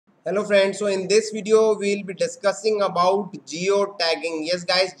Hello friends, so in this video we'll be discussing about geotagging. Yes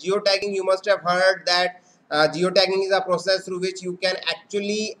guys, geotagging, you must have heard that geotagging is a process through which you can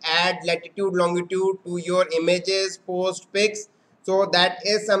actually add latitude, longitude to your images, post, pics. So that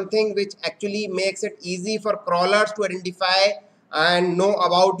is something which actually makes it easy for crawlers to identify and know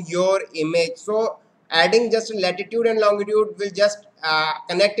about your image. So adding just latitude and longitude will just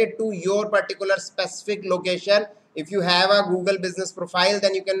connect it to your particular specific location. If you have a Google business profile,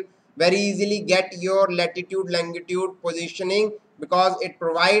 then you can very easily get your latitude longitude positioning, because it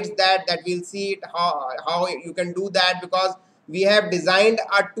provides that we'll see it how you can do that, because we have designed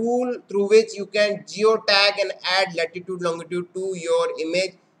a tool through which you can geotag and add latitude longitude to your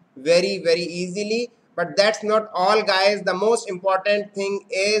image very easily. But that's not all guys, the most important thing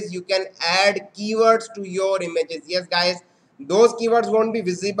is you can add keywords to your images. Yes guys, those keywords won't be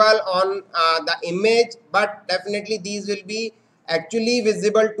visible on the image, but definitely these will be actually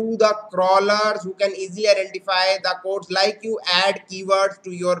visible to the crawlers who can easily identify the codes. Like you add keywords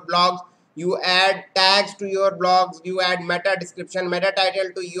to your blogs, you add tags to your blogs, you add meta description, meta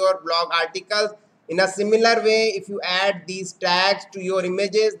title to your blog articles. In a similar way, if you add these tags to your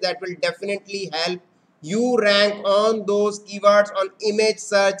images, that will definitely help you rank on those keywords on image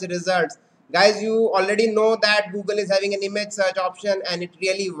search results. Guys, you already know that Google is having an image search option and it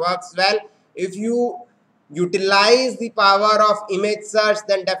really works well. If you utilize the power of image search,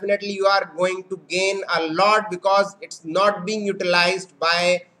 then definitely you are going to gain a lot, because it's not being utilized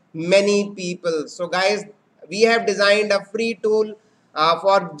by many people. So guys, we have designed a free tool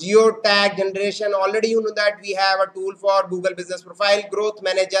for geotag generation. Already you know that we have a tool for Google Business Profile Growth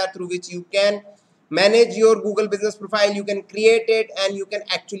Manager, through which you can manage your Google Business Profile. You can create it and you can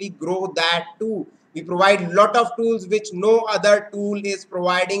actually grow that too. We provide lot of tools which no other tool is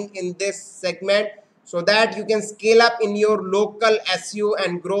providing in this segment, so that you can scale up in your local SEO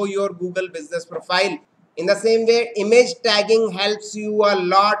and grow your Google Business Profile. In the same way, image tagging helps you a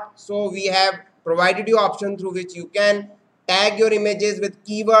lot. So we have provided you option through which you can tag your images with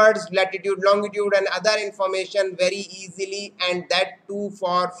keywords, latitude, longitude and other information very easily, and that too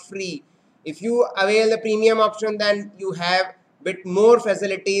for free. If you avail the premium option, then you have bit more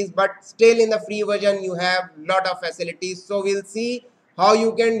facilities, but still in the free version you have lot of facilities. So we'll see how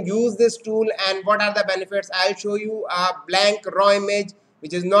you can use this tool and what are the benefits. I'll show you a blank raw image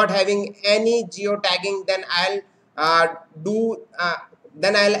which is not having any geotagging. Then do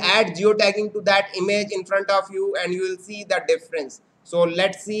then I'll add geotagging to that image in front of you and you will see the difference. So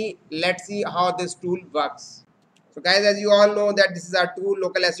let's see how this tool works. So guys, as you all know that this is our tool,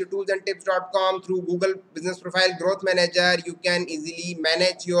 local SEO tools and tips.com. Through Google Business Profile Growth Manager, you can easily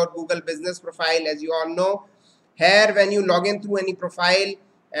manage your Google Business Profile. As you all know, here when you log in through any profile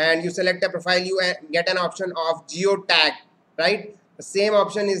and you select a profile, you get an option of geotag, right? The same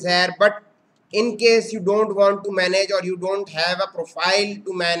option is here, but in case you don't want to manage or you don't have a profile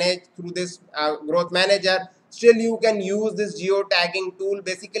to manage through this growth manager, still you can use this geotagging tool.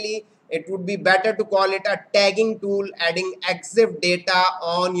 Basically, it would be better to call it a tagging tool, adding EXIF data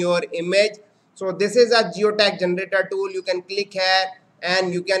on your image. So this is a geotag generator tool. You can click here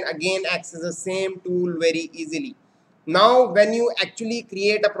and you can again access the same tool very easily. Now when you actually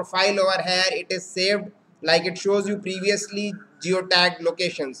create a profile over here, it is saved, like it shows you previously geotagged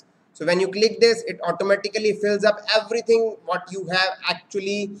locations. So when you click this, it automatically fills up everything what you have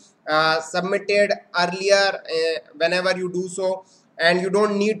actually submitted earlier whenever you do so, and you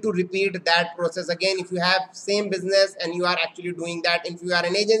don't need to repeat that process again. If you have same business and you are actually doing that, if you are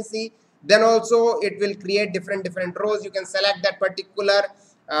an agency, then also it will create different rows. You can select that particular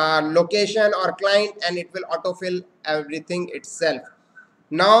location or client and it will autofill everything itself.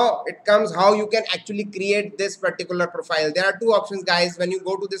 Now it comes how you can actually create this particular profile. There are two options guys. When you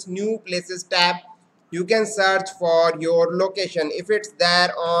go to this new places tab, you can search for your location. If it's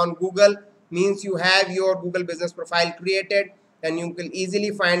there on Google, means you have your Google Business Profile created, then you can easily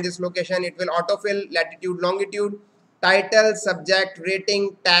find this location. It will autofill latitude, longitude, title, subject,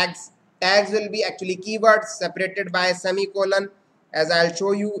 rating, tags. Tags will be actually keywords separated by semicolon. As I'll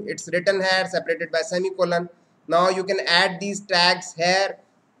show you, it's written here separated by semicolon. Now you can add these tags here.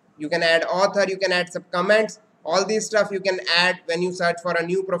 You can add author, you can add some comments. All this stuff you can add when you search for a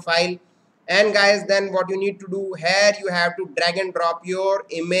new profile. And guys, then what you need to do here, you have to drag and drop your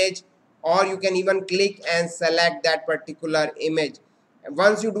image, or you can even click and select that particular image. And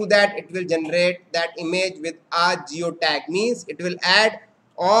once you do that, it will generate that image with a geotag. Means it will add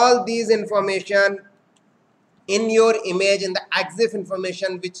all these information in your image, in the EXIF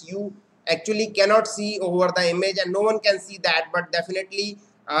information which you actually cannot see over the image, and no one can see that, but definitely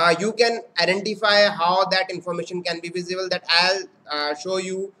you can identify how that information can be visible. That I'll show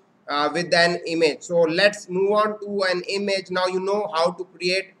you with an image. So let's move on to an image. Now you know how to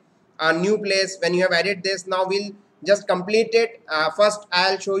create a new place when you have added this. Now we'll just complete it. First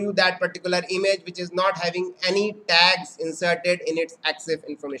I'll show you that particular image which is not having any tags inserted in its EXIF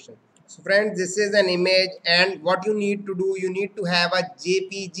information. So friends, this is an image, and what you need to do, you need to have a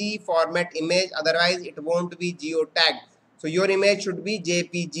JPG format image, otherwise it won't be geotagged. So your image should be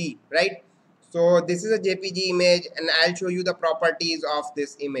JPG, right? So this is a JPG image, and I'll show you the properties of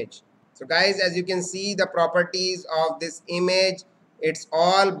this image. So guys, as you can see the properties of this image, it's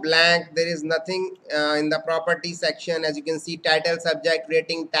all blank. There is nothing in the property section. As you can see, title, subject,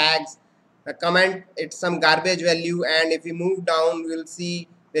 rating, tags, comment, it's some garbage value. And if we move down, we'll see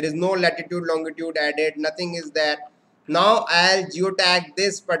there is no latitude, longitude added, nothing is there. Now I'll geotag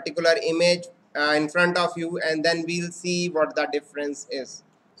this particular image in front of you, and then we'll see what the difference is.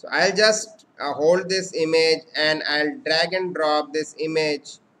 So I'll just hold this image and I'll drag and drop this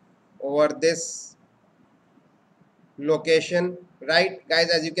image over this location, right guys?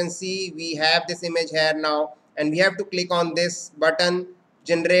 As you can see, we have this image here now, and we have to click on this button,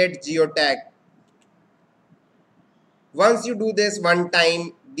 generate geotag. Once you do this one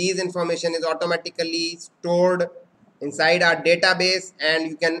time, these information is automatically stored inside our database, and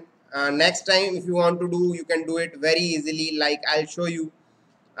you can next time if you want to do, you can do it very easily. Like I'll show you,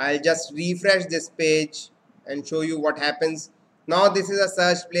 I'll just refresh this page and show you what happens. Now this is a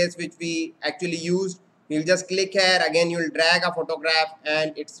search place which we actually used. You'll just click here, again you'll drag a photograph,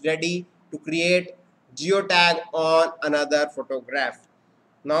 and it's ready to create geotag on another photograph.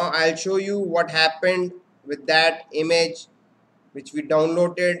 Now I'll show you what happened with that image which we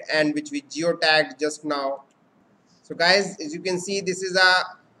downloaded and which we geotagged just now. So guys, as you can see, this is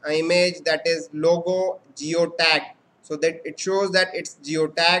a image that is logo geotag, so that it shows that it's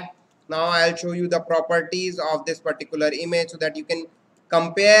geotag. Now I'll show you the properties of this particular image so that you can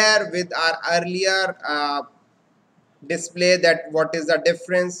compare with our earlier display, that what is the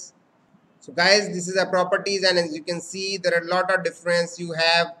difference. So guys, this is the properties, and as you can see, there are a lot of difference. You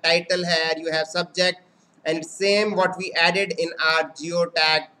have title here, you have subject, and it's same what we added in our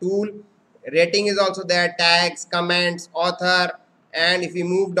geotag tool. Rating is also there, tags, comments, author, and if we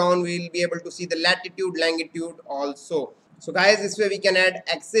move down, we'll be able to see the latitude, longitude also. So guys, this way we can add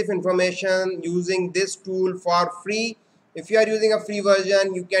EXIF information using this tool for free. If you are using a free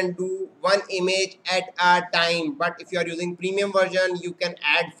version, you can do one image at a time, but if you are using premium version, you can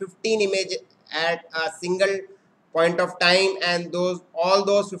add 15 images at a single point of time, and all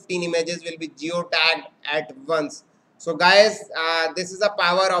those 15 images will be geotagged at once. So guys, this is the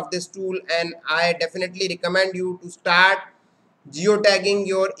power of this tool, and I definitely recommend you to start geotagging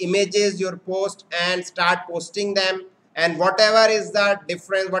your images, your post, and start posting them. And whatever is the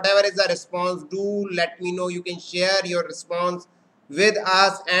difference, whatever is the response, do let me know. You can share your response with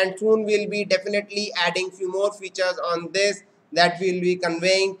us, and soon we'll be definitely adding few more features on this that we'll be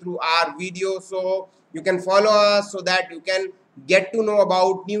conveying through our video. So you can follow us so that you can get to know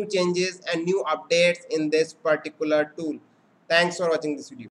about new changes and new updates in this particular tool. Thanks for watching this video.